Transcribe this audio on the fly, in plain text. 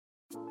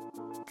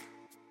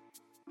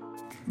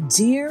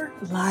Dear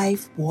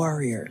Life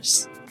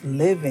Warriors,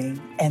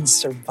 living and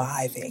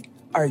surviving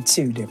are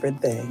two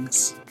different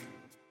things.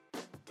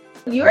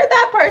 You're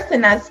that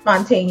person that's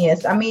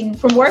spontaneous. I mean,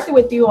 from working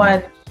with you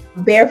on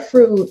Bear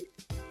Fruit,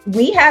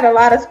 we had a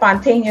lot of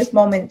spontaneous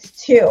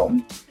moments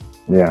too.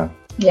 Yeah.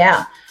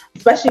 Yeah.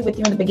 Especially with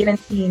you in the beginning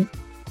scene,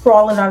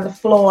 crawling on the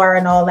floor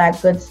and all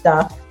that good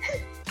stuff.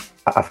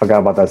 I forgot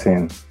about that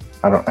scene.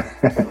 I don't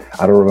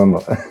I don't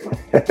remember.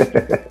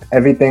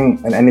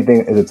 Everything and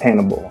anything is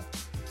attainable.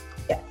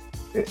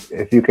 Yes.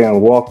 If you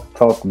can walk,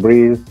 talk,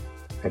 breathe,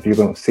 if you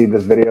can see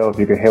this video, if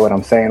you can hear what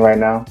I'm saying right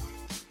now,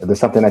 if there's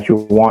something that you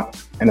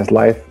want in this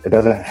life, it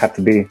doesn't have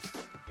to be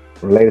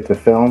related to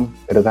film.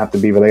 It doesn't have to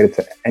be related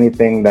to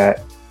anything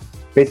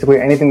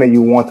basically anything that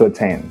you want to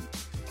attain.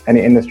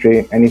 Any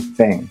industry,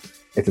 anything.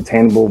 It's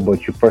attainable,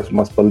 but you first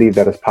must believe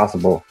that it's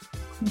possible.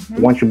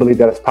 Mm-hmm. Once you believe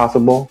that it's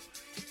possible,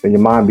 then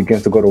your mind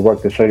begins to go to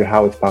work to show you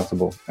how it's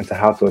possible and to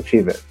how to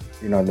achieve it.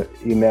 You know, the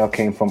email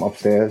came from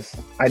upstairs.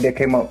 Idea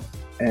came up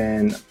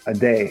in a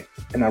day,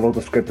 and I wrote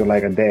the script in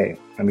like a day,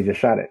 and we just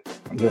shot it,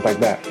 just like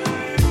that.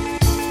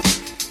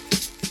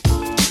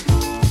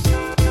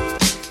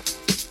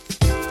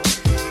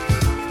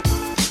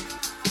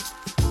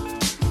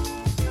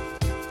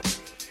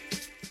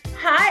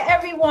 Hi,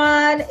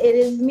 everyone. It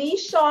is me,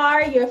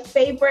 Shar, your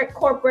favorite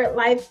corporate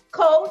life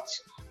coach.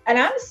 And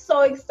I'm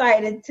so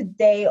excited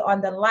today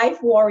on the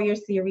Life Warrior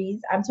series.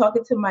 I'm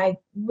talking to my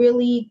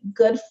really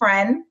good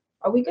friend.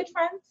 Are we good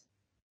friends?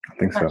 I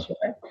think so.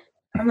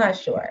 I'm not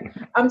sure.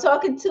 I'm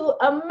talking to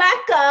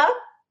Emeka,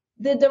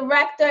 the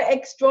director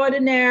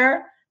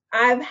extraordinaire.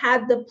 I've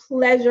had the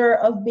pleasure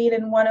of being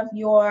in one of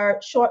your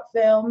short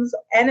films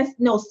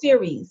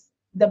series,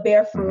 The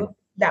Bear Fruit. Mm-hmm.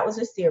 That was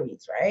a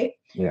series, right?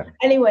 Yeah.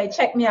 Anyway,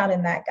 check me out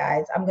in that,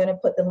 guys. I'm going to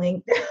put the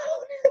link down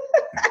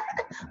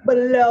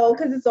below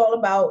because it's all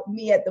about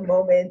me at the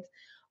moment.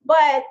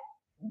 But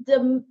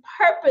the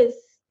purpose,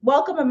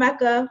 welcome,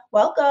 Emeka.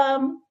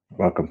 Welcome.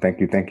 Thank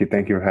you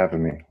for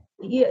having me.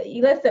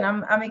 You listen,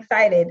 I'm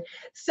excited.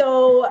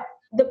 So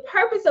the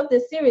purpose of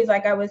this series,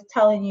 like I was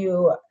telling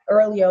you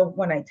earlier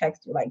when I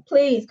text you, like,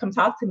 please come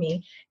talk to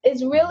me,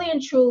 is really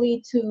and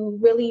truly to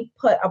really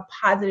put a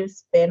positive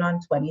spin on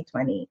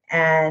 2020.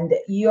 And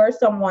you're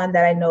someone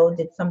that I know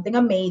did something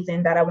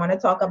amazing that I want to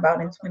talk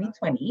about in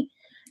 2020.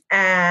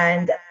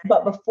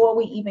 But before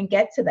we even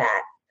get to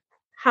that,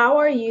 how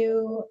are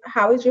you?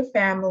 How is your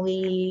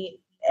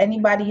family?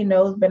 Anybody you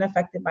know has been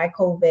affected by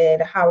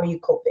COVID? How are you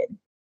coping?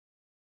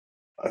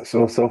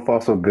 So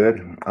far so good.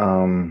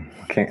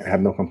 Can't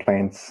have no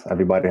complaints.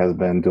 Everybody has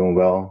been doing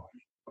well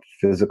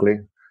physically.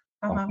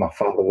 Uh-huh. My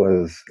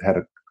father had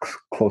a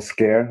close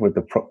scare with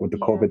the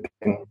COVID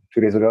thing 2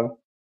 days ago.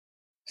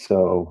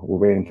 So we're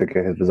waiting to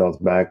get his results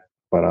back.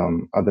 But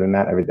other than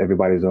that,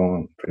 everybody's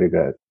doing pretty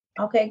good.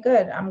 Okay,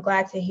 good. I'm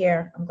glad to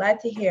hear.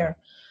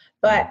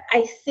 But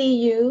I see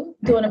you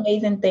doing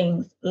amazing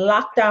things.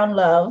 Lockdown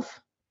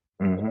Love.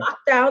 Mm-hmm.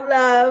 Lockdown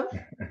Love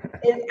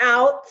is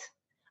out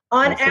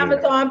on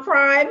Amazon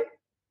Prime.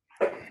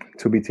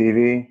 Tubi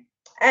TV.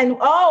 And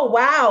oh,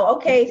 wow.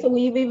 Okay, so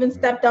we've even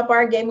stepped up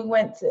our game. We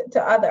went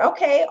to other.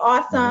 Okay,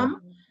 awesome.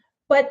 Mm-hmm.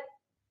 But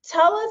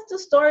tell us the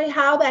story,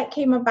 how that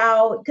came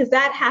about, because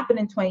that happened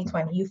in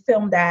 2020. You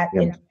filmed that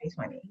in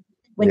 2020,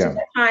 which is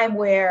a time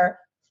where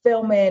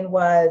filming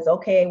was,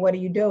 okay, what are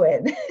you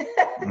doing?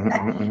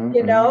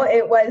 You know,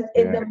 it was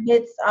in the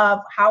midst of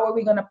how are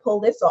we going to pull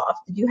this off?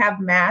 Did you have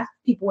masks?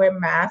 People wear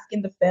masks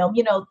in the film,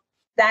 you know,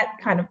 that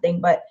kind of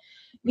thing. But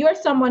you're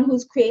someone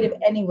who's creative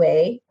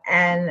anyway.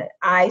 And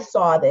I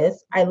saw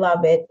this. I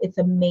love it. It's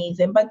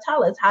amazing. But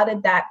tell us, how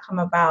did that come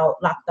about?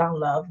 Lockdown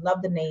Love.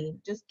 Love the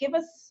name. Just give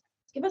us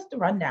the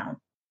rundown.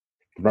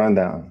 All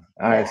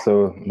right.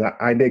 So the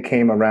idea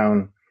came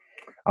around,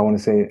 I want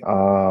to say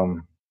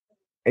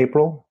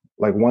April.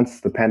 Like once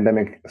the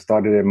pandemic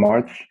started in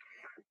March,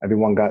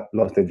 everyone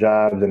lost their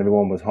jobs and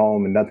everyone was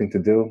home and nothing to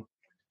do.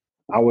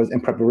 I was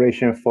in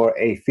preparation for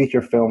a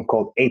feature film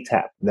called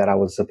ATAP that I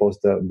was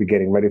supposed to be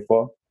getting ready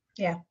for.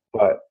 Yeah.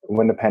 But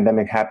when the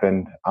pandemic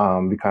happened,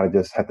 we kind of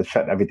just had to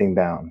shut everything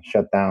down.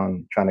 Shut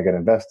down trying to get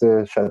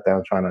investors, shut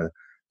down trying to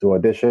do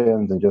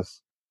auditions, and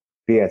just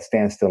be at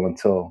standstill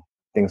until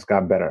things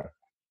got better.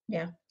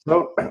 Yeah.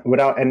 So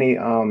without any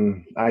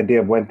idea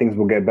of when things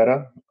will get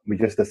better, I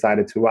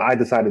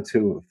decided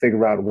to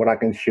figure out what I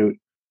can shoot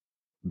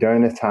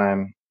during this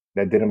time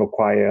that didn't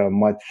require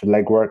much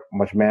legwork,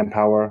 much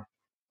manpower,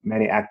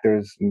 many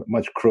actors,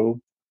 much crew.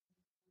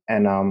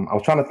 And I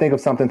was trying to think of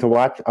something to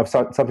watch,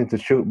 something to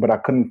shoot, but I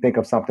couldn't think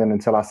of something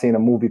until I seen a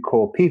movie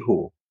called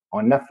Pihu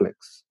on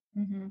Netflix.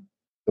 Mm-hmm.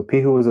 So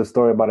Pihu is a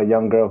story about a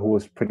young girl who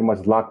was pretty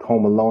much locked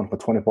home alone for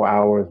 24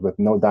 hours with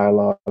no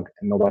dialogue and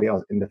nobody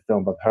else in the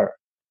film but her.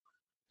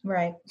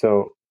 Right.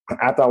 So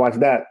after I watched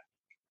that,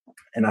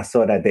 and I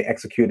saw that they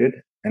executed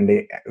and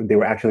they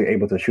were actually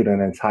able to shoot an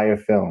entire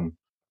film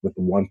with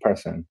one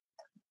person,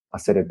 I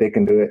said, if they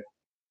can do it,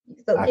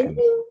 so I can.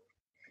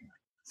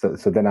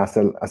 So then I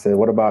said,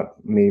 what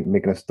about me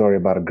making a story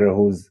about a girl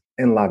who's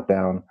in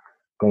lockdown,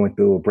 going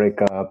through a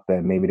breakup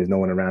and maybe there's no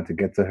one around to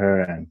get to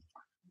her. And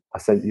I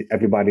said,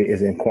 everybody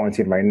is in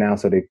quarantine right now,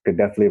 so they could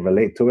definitely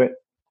relate to it.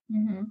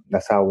 Mm-hmm.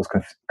 That's how it was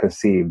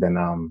conceived.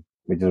 And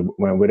we just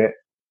went with it,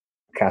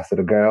 casted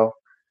a girl,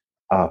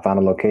 found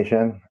a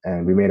location,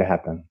 and we made it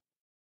happen.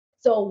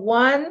 So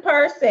one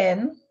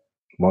person,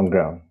 one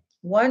girl,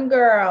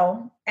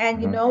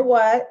 and you know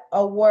what?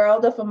 A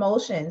world of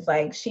emotions.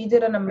 Like, she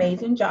did an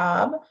amazing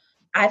job.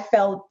 I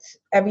felt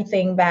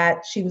everything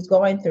that she was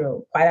going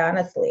through, quite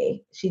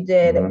honestly. She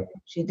did.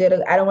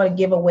 I don't want to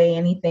give away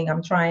anything.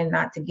 I'm trying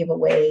not to give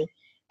away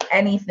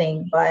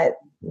anything, but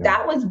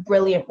that was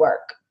brilliant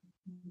work.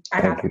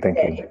 Thank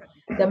you.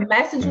 The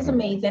message was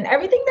amazing.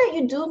 Everything that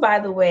you do, by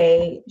the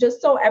way,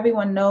 just so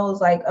everyone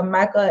knows, like,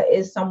 Emeka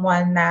is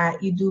someone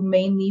that you do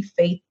mainly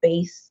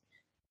faith-based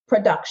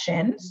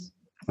productions.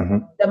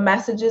 The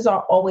messages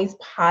are always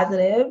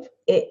positive.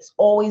 It's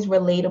always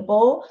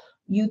relatable.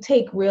 You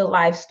take real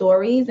life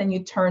stories and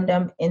you turn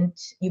them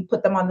you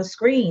put them on the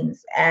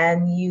screens,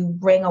 and you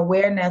bring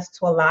awareness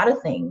to a lot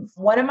of things.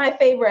 One of my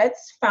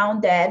favorites,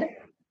 Found Dead.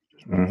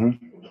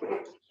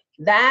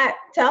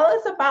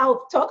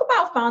 Talk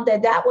about Found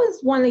Dead. That was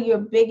one of your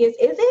biggest,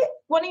 is it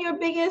one of your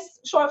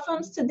biggest short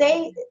films to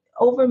date?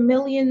 Over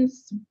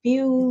millions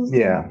views?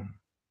 Yeah.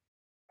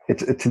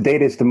 To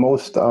date, it's the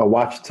most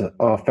watched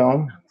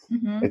film.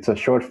 It's a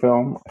short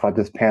film. If I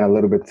just pan a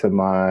little bit to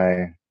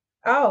my...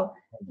 that's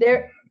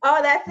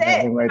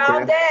it. Right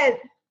Found Dead.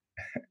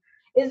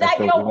 Is that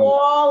your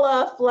wall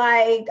of,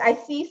 like, I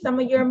see some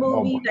of your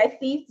movies. I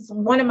see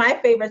one of my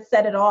favorites,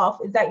 Set It Off.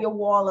 Is that your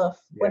wall of,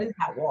 what is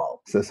that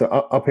wall? So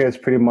up here is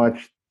pretty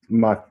much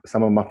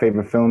some of my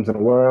favorite films in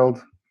the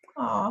world.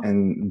 Aww.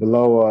 And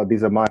below,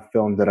 these are my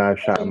films that I've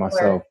shot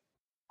myself,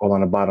 all on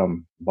the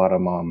bottom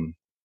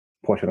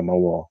portion of my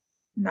wall.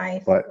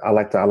 Nice. But I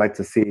like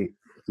to see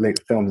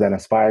films that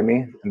inspire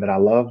me and that I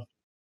love.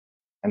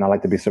 And I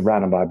like to be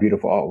surrounded by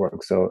beautiful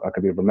artwork so I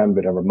could be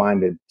remembered and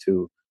reminded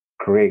to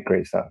create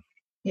great stuff.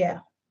 Yeah.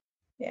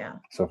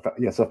 So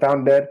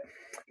Found Dead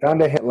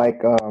hit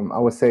like I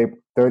would say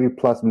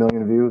 30+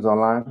 million views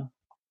online.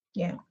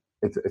 Yeah.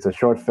 It's a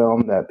short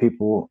film that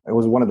it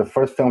was one of the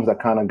first films that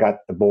kind of got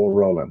the ball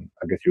rolling,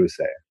 I guess you would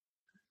say,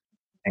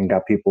 and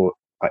got people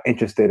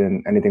interested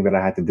in anything that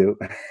I had to do.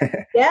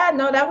 Yeah,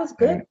 no, that was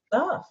good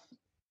stuff.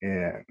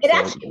 Yeah. It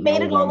actually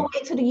made it all the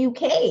way to the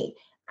UK.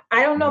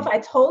 I don't know if I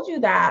told you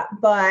that,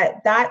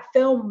 but that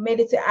film made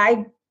it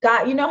to,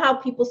 you know how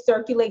people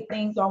circulate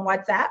things on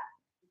WhatsApp?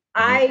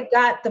 I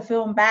got the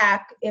film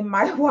back in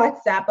my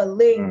WhatsApp, a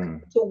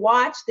link to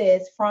watch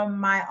this from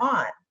my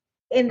aunt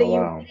in the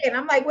UK. And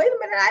I'm like, wait a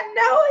minute, I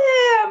know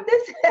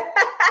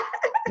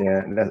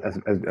him.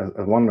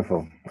 That's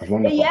wonderful. That's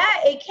wonderful. Yeah,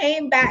 it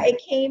came back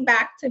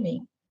to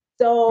me.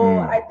 So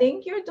I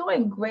think you're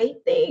doing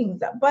great things.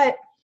 But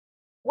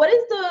what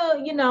is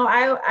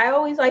I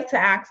always like to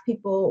ask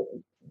people,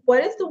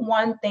 what is the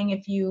one thing,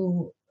 if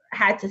you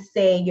had to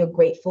say you're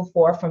grateful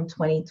for from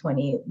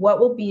 2020, what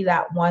will be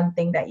that one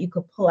thing that you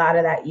could pull out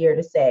of that year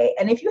to say?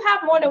 And if you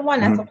have more than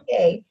one, that's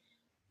okay.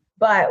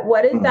 But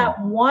what is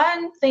that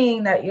one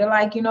thing that you're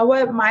like, you know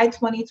what, my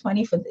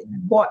 2020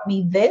 brought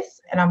me this,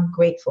 and I'm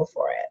grateful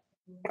for it?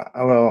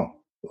 Well,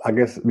 I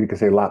guess we could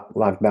say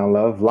Lockdown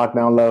Love.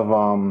 Lockdown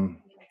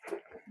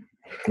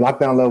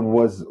Love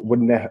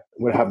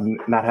would have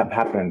not have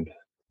happened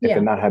if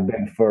it not have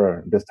been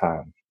for this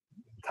time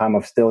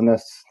of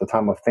stillness, the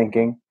time of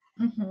thinking.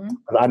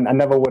 I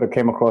never would have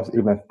came across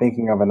even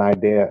thinking of an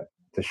idea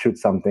to shoot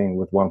something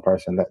with one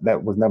person.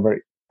 That was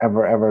never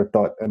ever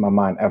thought in my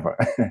mind ever.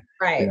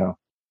 Right.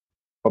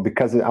 But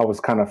because I was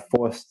kind of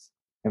forced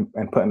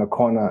and put in a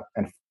corner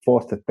and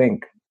forced to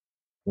think,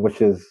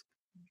 which is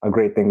a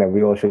great thing that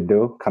we all should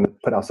do, kind of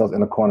put ourselves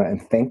in a corner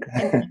and think.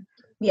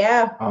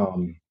 Yeah.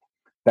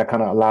 That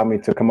kind of allowed me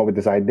to come up with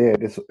this idea.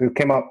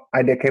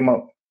 Idea came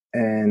up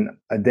in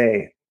a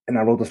day, and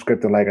I wrote the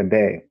script in like a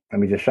day,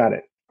 and we just shot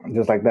it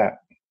just like that.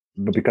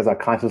 But because I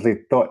consciously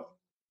thought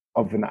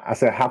I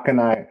said,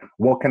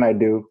 what can I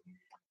do?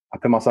 I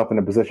put myself in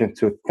a position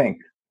to think,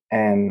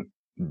 and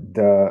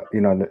the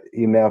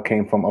email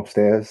came from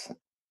upstairs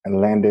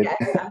and landed.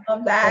 Yes, I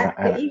love that.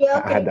 The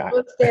email came from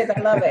upstairs. I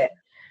love it.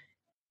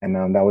 And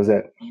that was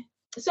it.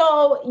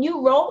 So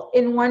you wrote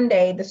in one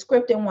day, the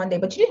script in one day,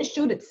 but you didn't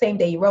shoot it the same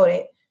day you wrote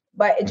it,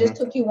 but it just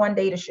took you one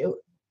day to shoot.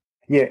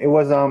 Yeah, it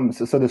was.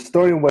 So the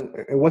story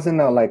wasn't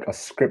like a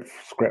script,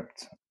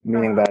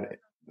 meaning that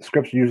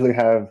scripts usually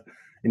have,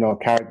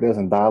 characters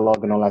and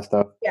dialogue and all that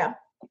stuff. Yeah.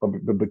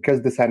 But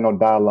because this had no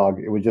dialogue,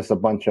 it was just a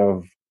bunch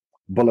of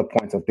bullet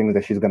points of things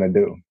that she's gonna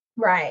do.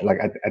 Right. Like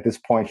at this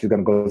point, she's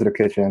gonna go to the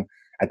kitchen.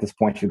 At this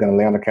point, she's gonna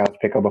lay on the couch,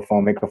 pick up a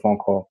phone, make a phone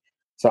call.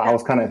 So I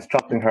was kind of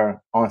instructing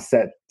her on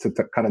set to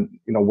kind of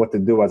what to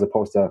do, as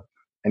opposed to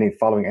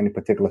following any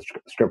particular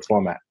script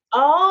format.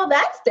 Oh,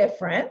 that's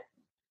different.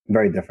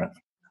 Very different.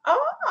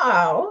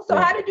 Oh, so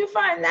how did you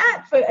find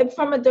that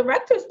from a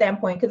director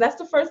standpoint? Because that's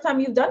the first time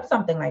you've done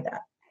something like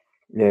that.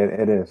 Yeah,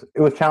 it is.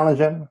 It was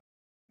challenging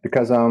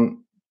because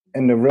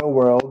in the real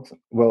world,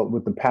 well,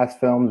 with the past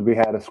films, we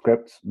had a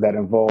script that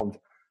involved,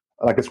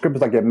 like a script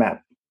is like your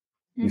map.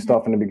 You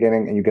start from the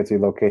beginning and you get to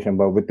your location.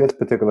 But with this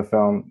particular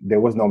film, there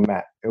was no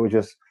map. It was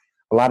just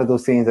a lot of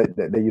those scenes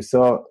that you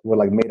saw were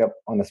like made up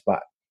on the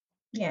spot.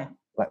 Yeah.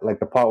 Like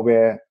the part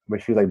where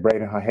she was like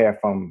braiding her hair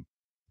from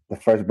the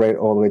first braid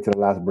all the way to the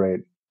last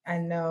braid. I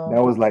know.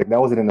 That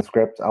wasn't in the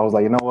script. I was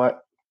like, you know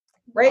what?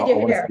 Braid your I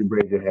want to hair. see you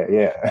braid your hair.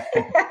 Yeah.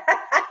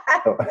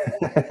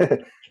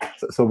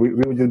 so we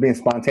were just being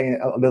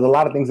spontaneous. There's a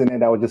lot of things in there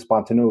that were just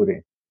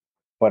spontaneity,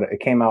 but it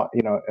came out,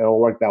 it all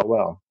worked out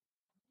well.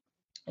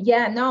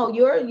 Yeah, no,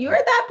 you're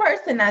that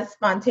person that's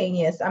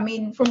spontaneous. I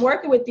mean, from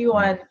working with you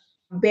on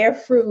Bear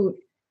Fruit,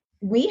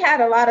 we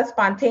had a lot of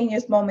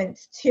spontaneous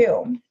moments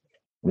too.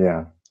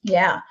 Yeah.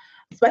 Yeah.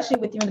 Especially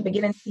with you in the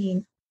beginning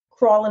scene,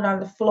 crawling on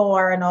the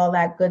floor and all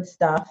that good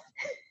stuff.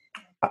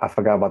 I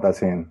forgot about that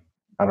scene.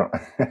 I don't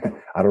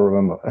I don't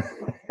remember.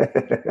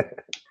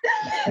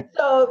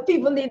 So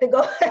people need to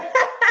go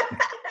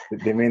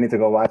They may need to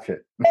go watch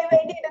it. They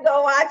may need to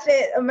go watch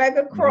it.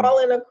 Omega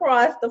crawling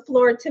across the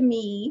floor to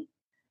me.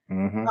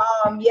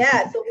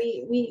 Yeah, so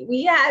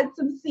we had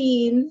some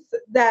scenes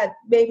that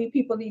maybe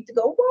people need to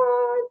go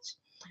watch.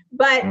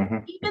 But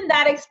even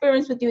that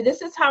experience with you,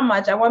 this is how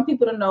much I want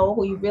people to know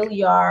who you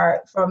really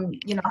are, from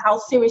how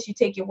serious you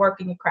take your work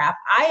and your craft.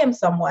 I am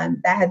someone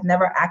that has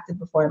never acted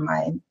before in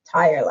my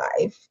entire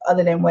life,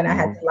 other than when I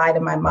had to lie to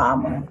my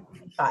mom when I was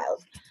a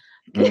child.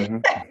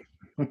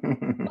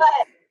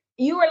 But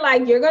you were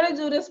like, you're going to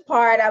do this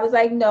part. I was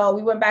like, no.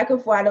 We went back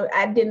and forth.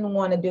 I didn't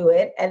want to do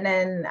it. And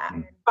then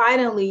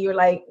finally, you're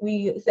like,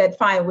 we said,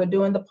 fine, we're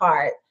doing the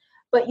part.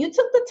 But you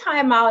took the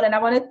time out, and I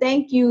want to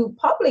thank you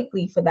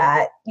publicly for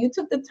that. You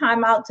took the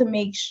time out to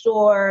make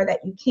sure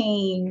that you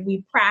came.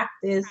 We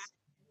practiced.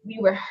 We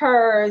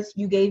rehearsed.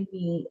 You gave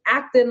me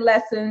acting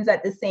lessons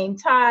at the same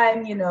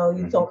time. You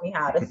told me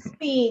how to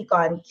speak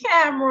on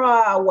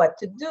camera, what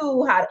to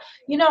do, I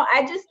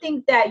just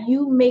think that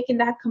you making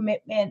that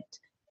commitment.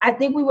 I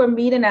think we were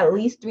meeting at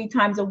least 3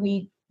 times a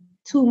week,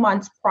 2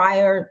 months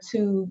prior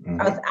to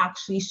us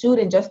actually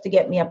shooting, just to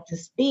get me up to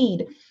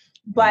speed.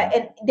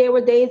 But there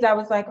were days I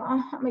was like,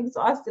 oh, I'm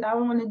exhausted. I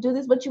don't want to do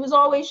this. But you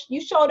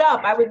showed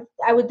up. I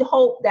would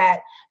hope that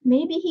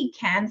maybe he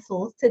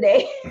cancels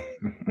today.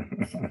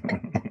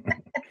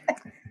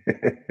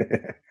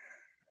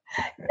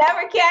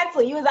 Never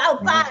cancel. He was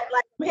outside,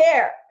 like, I'm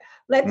here.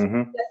 Let's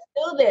do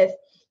this.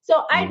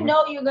 So I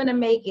know you're going to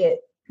make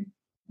it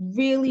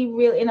really,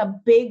 really in a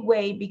big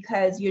way,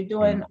 because you're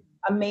doing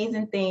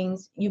amazing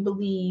things. You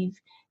believe.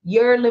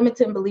 Your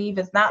limited belief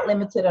is not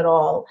limited at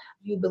all.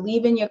 You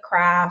believe in your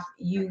craft.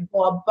 You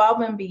go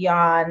above and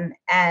beyond,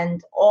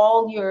 and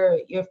all your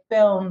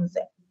films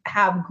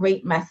have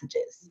great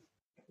messages.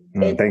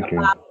 Thank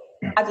you.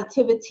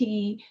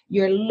 Positivity.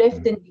 You're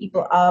lifting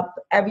people up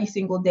every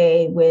single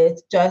day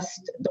with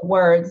just the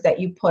words that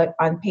you put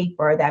on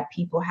paper that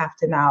people have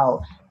to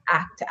now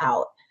act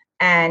out.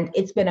 And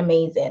it's been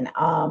amazing.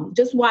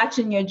 Just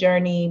watching your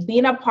journey,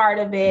 being a part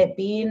of it,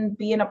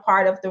 being a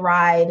part of the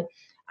ride.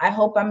 I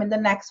hope I'm in the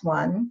next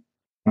one.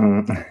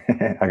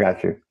 I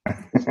got you.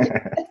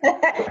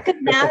 Because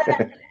now that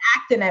I'm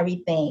acting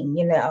everything,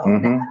 now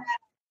I'm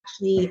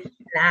actually an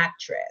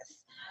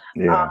actress.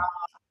 Yeah.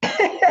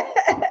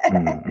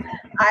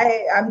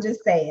 I'm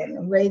just saying,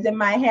 I'm raising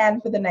my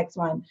hand for the next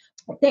one.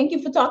 Thank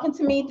you for talking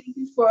to me. Thank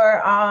you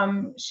for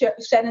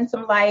shedding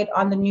some light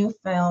on the new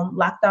film,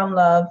 Lockdown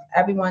Love.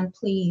 Everyone,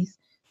 please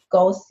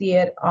go see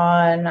it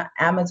on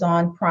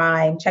Amazon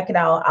Prime. Check it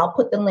out. I'll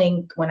put the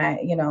link when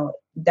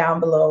down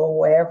below,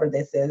 wherever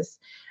this is.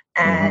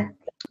 And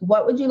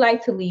what would you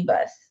like to leave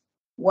us?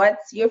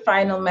 What's your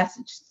final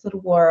message to the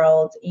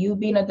world? You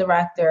being a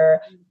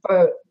director,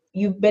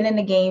 you've been in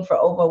the game for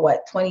over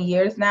 20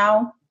 years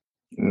now?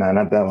 No,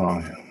 not that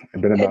long.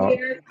 It's been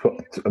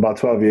about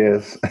 12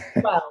 years.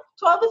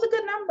 12 is a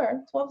good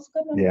number. 12 is a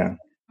good number. Yeah.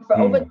 For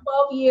over 12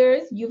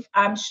 years,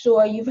 I'm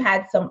sure you've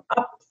had some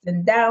ups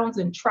and downs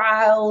and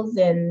trials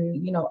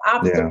and,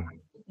 obstacles.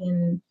 Yeah.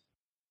 And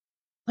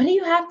what do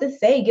you have to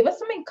say? Give us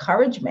some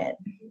encouragement.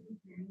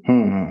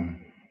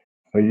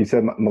 Well, you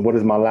said, what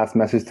is my last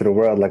message to the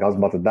world? Like I was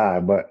about to die,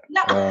 but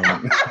no.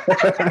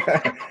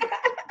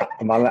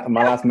 my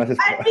last message.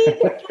 I need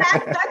this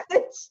last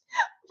message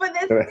for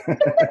this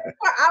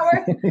for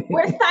our.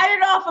 We're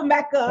signing off,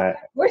 Emeka.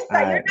 You're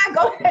not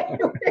going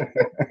anywhere.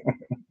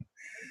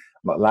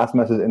 My last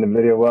message in the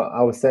video. Well,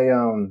 I would say,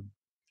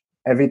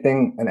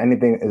 everything and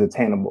anything is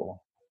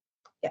attainable.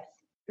 Yes.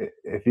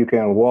 If you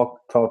can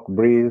walk, talk,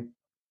 breathe.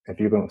 If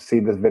you can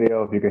see this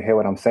video, if you can hear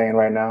what I'm saying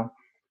right now,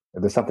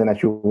 if there's something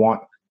that you want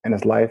in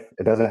this life,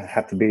 it doesn't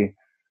have to be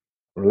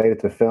related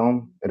to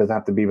film. It doesn't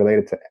have to be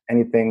related to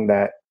anything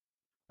that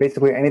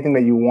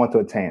you want to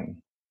attain.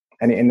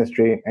 Any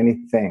industry,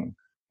 anything,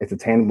 it's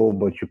attainable,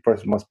 but you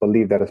first must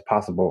believe that it's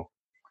possible.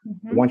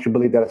 Once you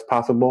believe that it's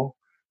possible,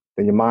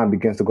 then your mind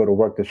begins to go to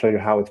work to show you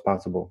how it's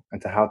possible and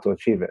to how to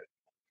achieve it.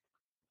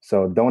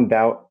 So don't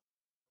doubt,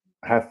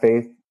 have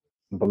faith,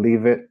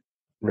 believe it,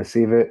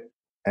 receive it,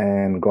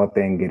 and go out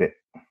there and get it.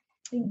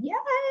 Yes.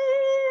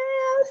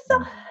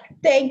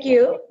 Thank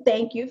you.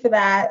 Thank you for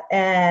that.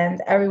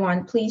 And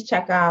everyone, please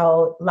check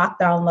out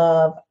Lockdown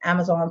Love,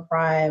 Amazon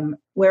Prime.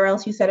 Where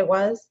else you said it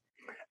was?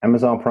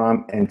 Amazon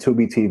Prime and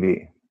Tubi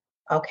TV.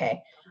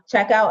 Okay.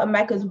 Check out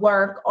Emeka's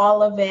work,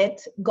 all of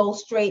it. Go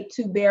straight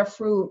to Bear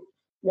Fruit.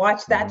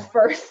 Watch that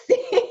first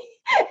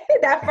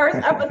that first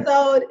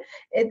episode.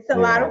 It's a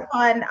lot of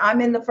fun.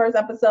 I'm in the first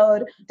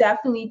episode.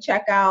 Definitely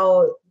check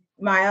out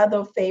my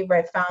other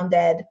favorite, Found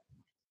Dead.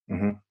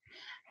 Mm-hmm.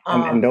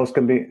 And those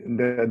can be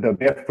the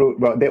Bear Fruit.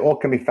 Well, they all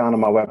can be found on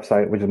my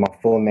website, which is my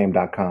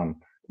fullname.com.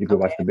 You can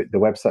watch the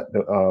website,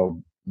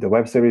 the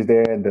web series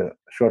there, the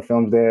short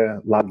films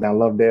there, Lockdown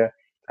Love there.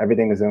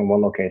 Everything is in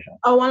one location.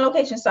 Oh, one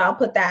location. So I'll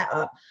put that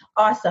up.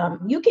 Awesome.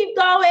 You keep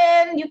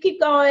going. You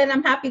keep going.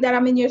 I'm happy that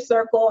I'm in your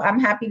circle. I'm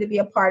happy to be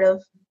a part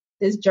of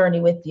this journey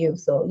with you.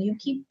 So you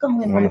keep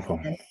going. Wonderful.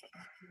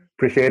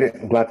 Appreciate it.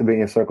 I'm glad to be in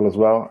your circle as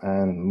well.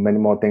 And many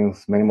more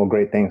things, many more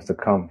great things to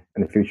come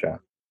in the future.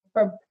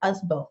 For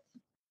us both.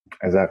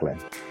 Exactly.